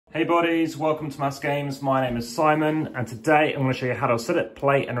Hey buddies, welcome to Amass Games. My name is Simon, and today I'm going to show you how to set up,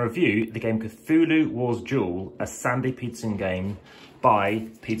 play and review the game Cthulhu Wars Duel, a Sandy Peterson game by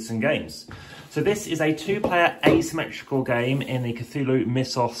Peterson Games. So this is a two-player asymmetrical game in the Cthulhu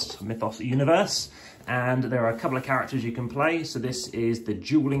mythos universe, and there are a couple of characters you can play. So this is the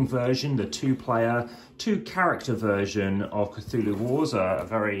dueling version, the two-player, two-character version of Cthulhu Wars, a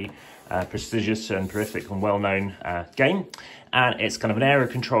very prestigious and terrific and well-known game. And it's kind of an area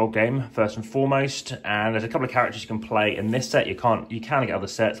control game, first and foremost. And there's a couple of characters you can play in this set. You can get other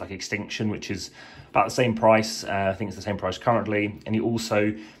sets like Extinction, which is about the same price. I think it's the same price currently. And you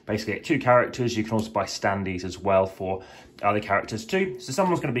also basically get two characters. You can also buy standees as well for other characters too. So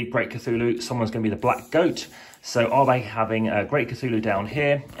someone's going to be Great Cthulhu, someone's going to be the Black Goat. So I'll be having Great Cthulhu down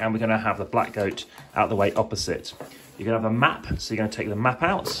here, and we're going to have the Black Goat out the way opposite. You're going to have a map, so you're going to take the map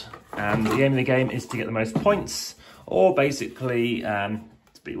out. And the aim of the game is to get the most points, or basically,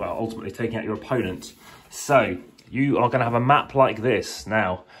 ultimately taking out your opponent. So you are going to have a map like this.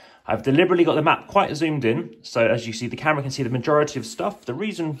 Now, I've deliberately got the map quite zoomed in, so as you see, the camera can see the majority of stuff. The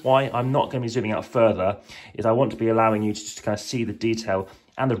reason why I'm not going to be zooming out further is I want to be allowing you to just kind of see the detail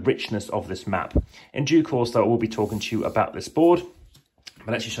and the richness of this map. In due course, though, I will be talking to you about this board.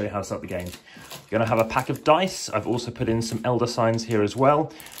 But let's just show you how to set up the game. You're going to have a pack of dice. I've also put in some elder signs here as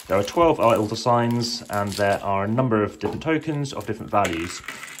well. There are 12 elder signs, and there are a number of different tokens of different values.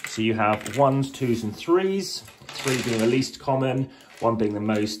 So you have 1s, 2s, and 3s. 3 being the least common, 1 being the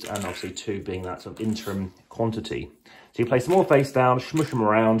most, and obviously 2 being that sort of interim quantity. So you place them all face down, smush them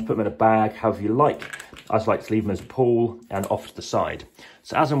around, put them in a bag, however you like. I just like to leave them as a pool and off to the side.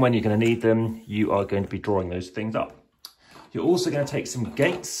 So as and when you're going to need them, you are going to be drawing those things up. You're also going to take some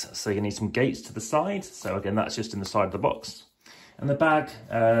gates, so you're going to need some gates to the side. So again, that's just in the side of the box. And the bags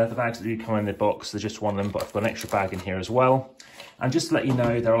that do come in the box, there's just one of them, but I've got an extra bag in here as well. And just to let you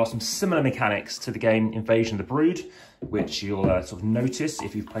know, there are some similar mechanics to the game Invasion of the Brood, which you'll sort of notice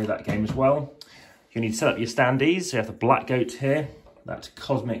if you've played that game as well. You need to set up your standees. So you have the Black Goat here, that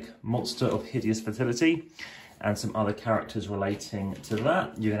cosmic monster of hideous fertility, and some other characters relating to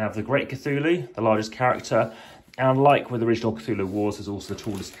that. You're going to have the Great Cthulhu, the largest character, and like with the original Cthulhu Wars, is also the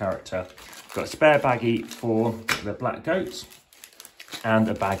tallest character. We've got a spare baggie for the Black Goat, and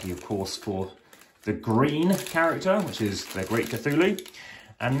a baggie, of course, for the green character, which is the Great Cthulhu.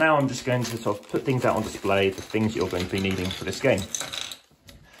 And now I'm just going to sort of put things out on display, the things you're going to be needing for this game.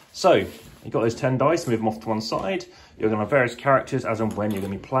 So, you've got those 10 dice, move them off to one side. You're going to have various characters as and when you're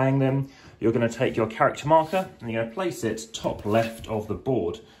going to be playing them. You're going to take your character marker, and you're going to place it top left of the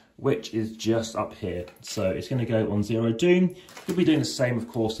board, which is just up here. So it's going to go on 0 Doom. You'll be doing the same, of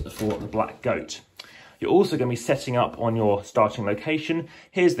course, for the Black Goat. You're also going to be setting up on your starting location.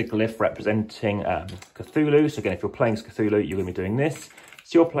 Here's the glyph representing Cthulhu. So again, if you're playing as Cthulhu, you're going to be doing this.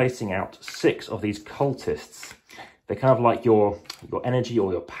 So you're placing out 6 of these cultists. They're kind of like your energy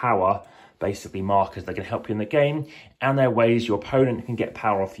or your power, basically markers. They're going to help you in the game, and they're ways your opponent can get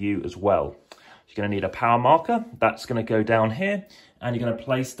power off you as well. You're going to need a power marker. That's going to go down here, and you're going to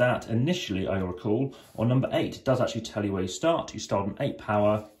place that initially, I recall, on number 8. It does actually tell you where you start. You start on 8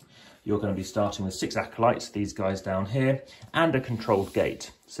 power. You're going to be starting with 6 acolytes, these guys down here, and a controlled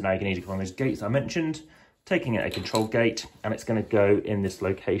gate. So now you're going to need one of those gates I mentioned, taking a controlled gate, and it's going to go in this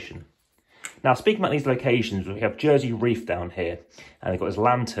location. Now, speaking about these locations, we have Jersey Reef down here, and they've got this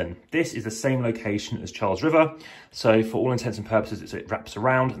lantern. This is the same location as Charles River, so for all intents and purposes, it wraps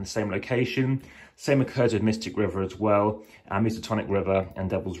around in the same location. Same occurs with Mystic River as well, and Miskatonic River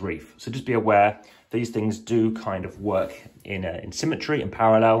and Devil's Reef. So just be aware, these things do kind of work in symmetry, in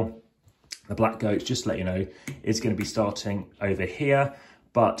parallel. The Black Goat, just to let you know, is going to be starting over here,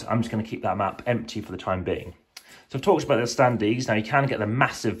 but I'm just going to keep that map empty for the time being. So I've talked about the standees. Now you can get the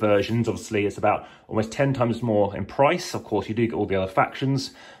massive versions. Obviously, it's about almost 10 times more in price. Of course, you do get all the other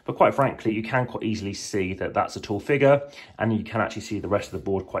factions, but quite frankly, you can quite easily see that that's a tall figure, and you can actually see the rest of the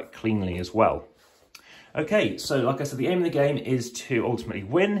board quite cleanly as well. Okay, so like I said, the aim of the game is to ultimately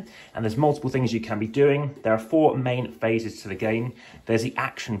win, and there's multiple things you can be doing. There are 4 main phases to the game. There's the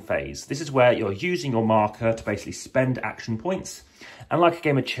action phase. This is where you're using your marker to basically spend action points. And like a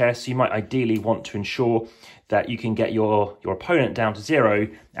game of chess, you might ideally want to ensure that you can get your opponent down to 0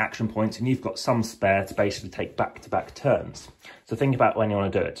 action points, and you've got some spare to basically take back-to-back turns. So think about when you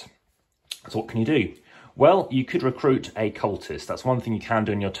want to do it. So what can you do? Well, you could recruit a cultist. That's one thing you can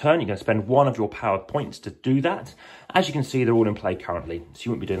do in your turn. You're going to spend 1 of your power points to do that. As you can see, they're all in play currently, so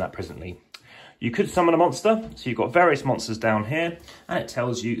you won't be doing that presently. You could summon a monster, so you've got various monsters down here, and it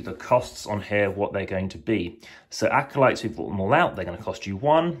tells you the costs on here, what they're going to be. So Acolytes, we've brought them all out, they're going to cost you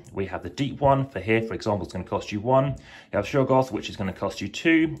 1. We have the Deep one for here, for example, it's going to cost you 1. You have Shoggoth, which is going to cost you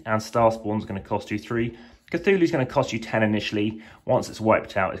 2, and Starspawn is going to cost you 3. Cthulhu is going to cost you 10 initially. Once it's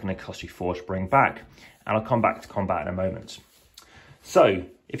wiped out, it's going to cost you 4 to bring back. And I'll come back to combat in a moment. So,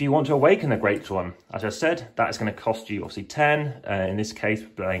 if you want to awaken the Great One, as I said, that is going to cost you obviously 10. In this case,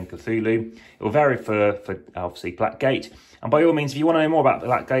 playing Cthulhu. It will vary for obviously Blackgate. And by all means, if you want to know more about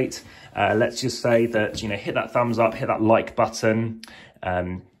Blackgate, let's just say that, you know, hit that thumbs up, hit that like button,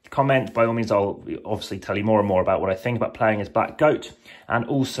 comment. By all means, I'll obviously tell you more and more about what I think about playing as Black Goat. And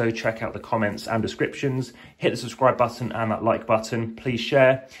also check out the comments and descriptions. Hit the subscribe button and that like button. Please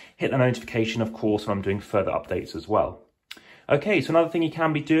share. Hit the notification, of course, when I'm doing further updates as well. Okay, so another thing you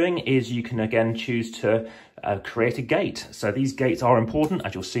can be doing is you can again choose to create a gate. So these gates are important,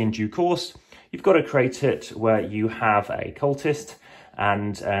 as you'll see in due course. You've got to create it where you have a cultist,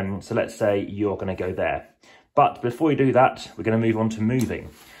 and so let's say you're going to go there. But before you do that, we're going to move on to moving.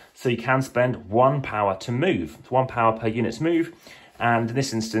 So you can spend 1 power to move. It's 1 power per unit's move, and in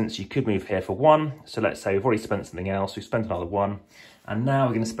this instance, you could move here for 1. So let's say we've already spent something else, we've spent another 1, and now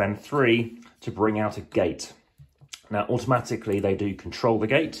we're going to spend 3 to bring out a gate. Now, automatically, they do control the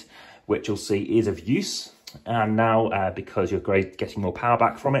gate, which you'll see is of use. And now, because you're getting more power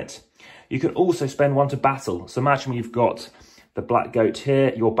back from it, you can also spend 1 to battle. So imagine you've got the Black Goat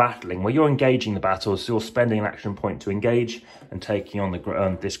here, you're battling. Well, you're engaging the battle, so you're spending an action point to engage and taking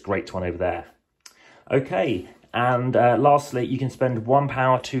on this Great One over there. Okay, and lastly, you can spend 1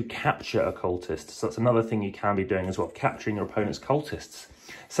 power to capture a cultist. So that's another thing you can be doing as well, capturing your opponent's cultists.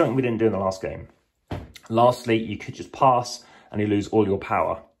 Something we didn't do in the last game. Lastly, you could just pass and you lose all your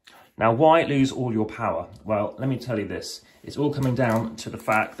power. Now, why lose all your power? Well, let me tell you this. It's all coming down to the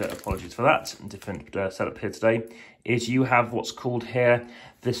fact that, apologies for that, different setup here today, is you have what's called here,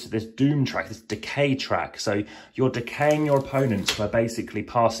 this doom track, this decay track. So you're decaying your opponents by basically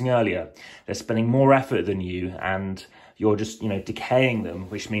passing earlier. They're spending more effort than you and you're just, you know, decaying them,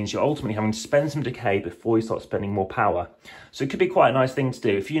 which means you're ultimately having to spend some decay before you start spending more power. So it could be quite a nice thing to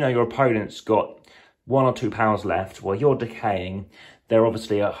do. If you know your opponent's got 1 or 2 powers left, while you're decaying, they're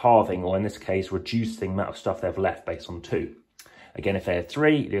obviously halving, or in this case, reducing the amount of stuff they've left based on 2. Again, if they had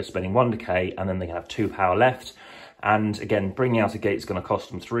 3, they're spending 1 decay, and then they can have 2 power left. And again, bringing out a gate is going to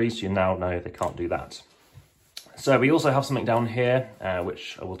cost them 3, so you now know they can't do that. So we also have something down here,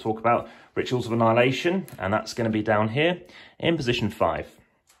 which I will talk about, Rituals of Annihilation, and that's going to be down here in position 5.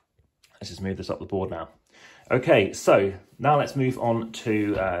 Let's just move this up the board now. Okay, so now let's move on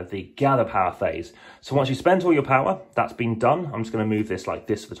to the gather power phase. So once you spent all your power, that's been done. I'm just going to move this like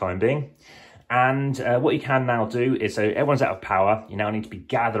this for the time being. And what you can now do is, so everyone's out of power, you now need to be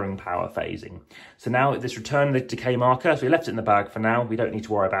gathering power phasing. So now this return the decay marker, so we left it in the bag for now. We don't need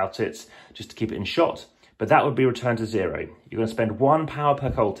to worry about it, just to keep it in shot. But that would be returned to 0. You're going to spend 1 power per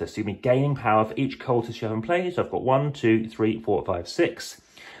cultist. So you'll be gaining power for each cultist you have in play. So I've got 1, 2, 3, 4, 5, 6.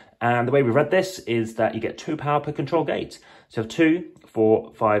 And the way we read this is that you get 2 power per control gate. So you have 2,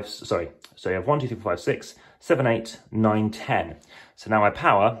 4, 5, sorry. So you have 1, 2, 3, 4, 5, 6, 7, 8, 9, 10. So now my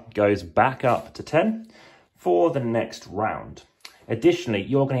power goes back up to 10 for the next round. Additionally,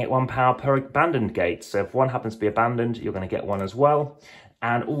 you're going to get 1 power per abandoned gate. So if one happens to be abandoned, you're going to get 1 as well.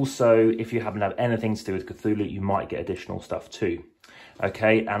 And also, if you happen to have anything to do with Cthulhu, you might get additional stuff too.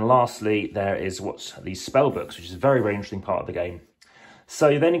 Okay, and lastly, there is what's these spell books, which is a very, very interesting part of the game. So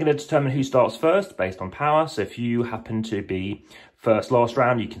then you're going to determine who starts first based on power. So if you happen to be first last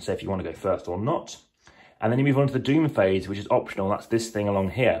round, you can say if you want to go first or not. And then you move on to the Doom phase, which is optional. That's this thing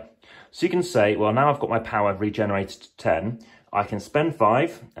along here. So you can say, well, now I've got my power regenerated to 10. I can spend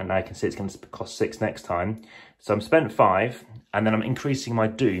 5, and now I can see it's going to cost 6 next time. So I'm spent 5, and then I'm increasing my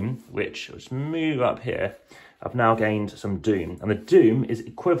Doom, which, let's move up here. I've now gained some Doom. And the Doom is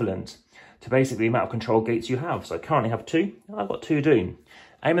equivalent to basically the amount of control gates you have. So I currently have 2, I've got 2 Doom.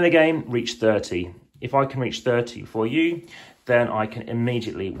 Aim of the game, reach 30. If I can reach 30 before you, then I can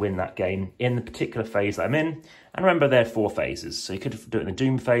immediately win that game in the particular phase that I'm in. And remember, there are 4 phases. So you could do it in the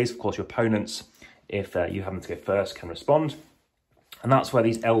Doom phase. Of course, your opponents, if you happen to go first, can respond. And that's where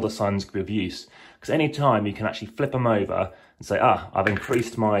these Elder Signs could be of use. Because any time you can actually flip them over and say, I've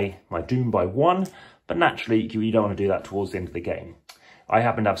increased my Doom by 1, but naturally you don't want to do that towards the end of the game. I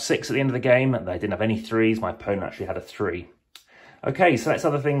happen to have 6 at the end of the game, and I didn't have any 3s. My opponent actually had a 3. Okay, so that's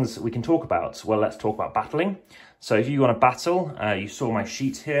other things we can talk about. Well, let's talk about battling. So if you want to battle, you saw my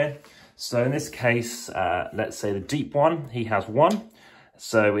sheet here. So in this case, let's say the Deep one, he has 1.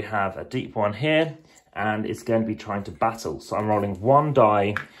 So we have a Deep one here, and it's going to be trying to battle. So I'm rolling 1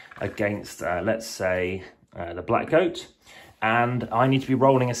 die, against, let's say, the black goat. And I need to be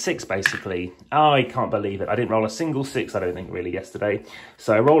rolling a 6, basically. I can't believe it. I didn't roll a single 6, I don't think, really, yesterday.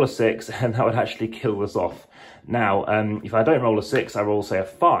 So I roll a 6, and that would actually kill this off. Now, if I don't roll a 6, I roll, say, a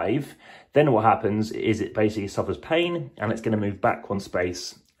 5, then what happens is it basically suffers pain, and it's going to move back 1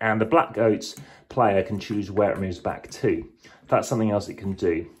 space. And the black goat's player can choose where it moves back to. That's something else it can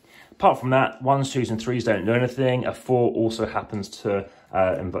do. Apart from that, 1s, 2s, and 3s don't do anything. A 4 also happens to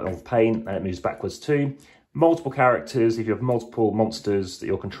involve pain, and it moves backwards too. Multiple characters, if you have multiple monsters that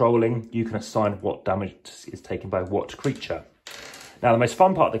you're controlling, you can assign what damage is taken by what creature. Now, the most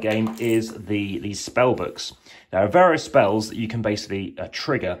fun part of the game is these spell books. There are various spells that you can basically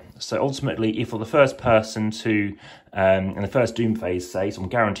trigger. So ultimately, if you're the first person to, in the first Doom phase, say, so I'm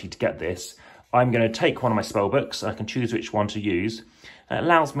guaranteed to get this, I'm going to take one of my spell books, and I can choose which one to use. And it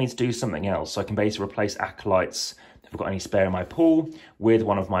allows me to do something else. So I can basically replace acolytes, if I've got any spare in my pool, with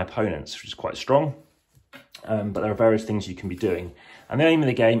one of my opponents, which is quite strong. But there are various things you can be doing. And the aim of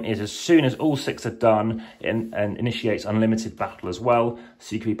the game is, as soon as all 6 are done, and initiates unlimited battle as well,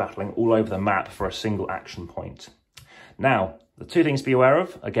 so you can be battling all over the map for a single action point. Now, the 2 things to be aware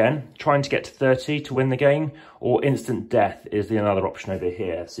of, again, trying to get to 30 to win the game, or instant death is the another option over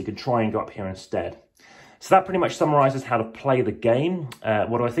here, so you can try and go up here instead. So that pretty much summarises how to play the game.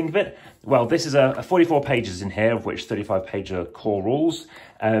 What do I think of it? Well, this is a 44 pages in here, of which 35 pages are core rules.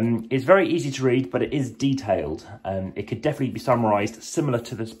 It's very easy to read, but it is detailed. It could definitely be summarised similar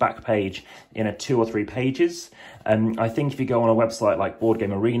to this back page in a 2 or 3 pages. I think if you go on a website like Board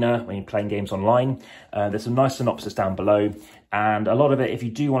Game Arena, when you're playing games online, there's a nice synopsis down below. And a lot of it, if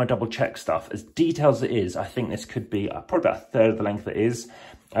you do want to double check stuff, as detailed as it is, I think this could be probably about a third of the length it is.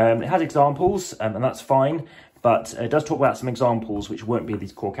 It has examples, and that's fine, but it does talk about some examples which won't be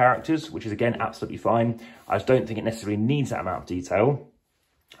these core characters, which is, again, absolutely fine. I just don't think it necessarily needs that amount of detail.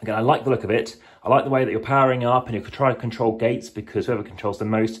 Again, I like the look of it. I like the way that you're powering up, and you can try to control gates, because whoever controls the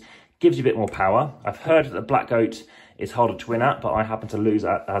most gives you a bit more power. I've heard that the black goat is harder to win at, but I happened to lose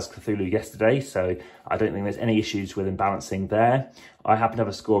as Cthulhu yesterday, so I don't think there's any issues with imbalancing there. I happen to have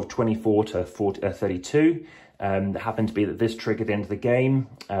a score of 24 to 32. It happened to be that this triggered the end of the game.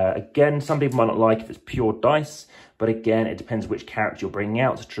 Again, some people might not like if it's pure dice, but again, it depends which character you're bringing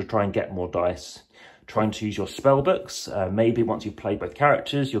out to try and get more dice. Trying to use your spell books. Maybe once you've played both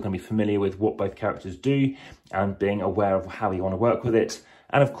characters, you're going to be familiar with what both characters do and being aware of how you want to work with it.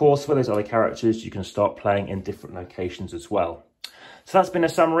 And of course, for those other characters, you can start playing in different locations as well. So that's been a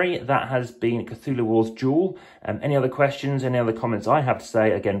summary. That has been Cthulhu Wars Duel. Any other questions, any other comments I have to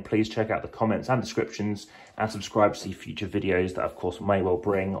say, again, please check out the comments and descriptions and subscribe to see future videos that, of course, may well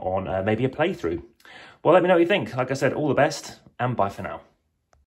bring on maybe a playthrough. Well, let me know what you think. Like I said, all the best and bye for now.